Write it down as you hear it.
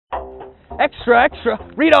Extra, extra,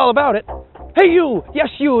 read all about it. Hey you, yes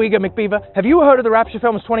you, Eager McBeaver, have you heard of the Rapture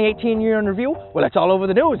Films 2018 year in review? Well, it's all over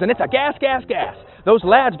the news, and it's a gas. Those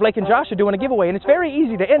lads, Blake and Josh, are doing a giveaway, and it's very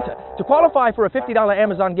easy to enter. To qualify for a $50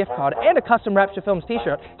 Amazon gift card and a custom Rapture Films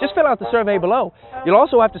t-shirt, just fill out the survey below. You'll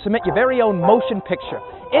also have to submit your very own motion picture.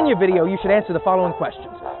 In your video, you should answer the following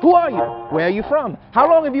questions. Who are you? Where are you from? How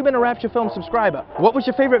long have you been a Rapture Films subscriber? What was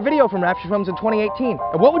your favorite video from Rapture Films in 2018?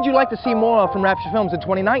 And what would you like to see more of from Rapture Films in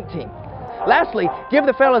 2019? Lastly, give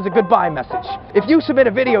the fellas a goodbye message. If you submit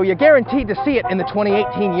a video, you're guaranteed to see it in the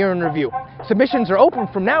 2018 year in review. Submissions are open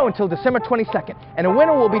from now until December 22nd, and a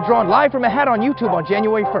winner will be drawn live from a hat on YouTube on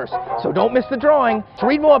January 1st. So don't miss the drawing. To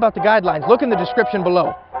read more about the guidelines, look in the description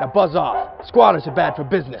below. Now buzz off. Squatters are bad for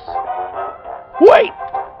business. Wait!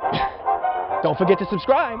 Don't forget to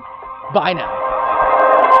subscribe. Bye now.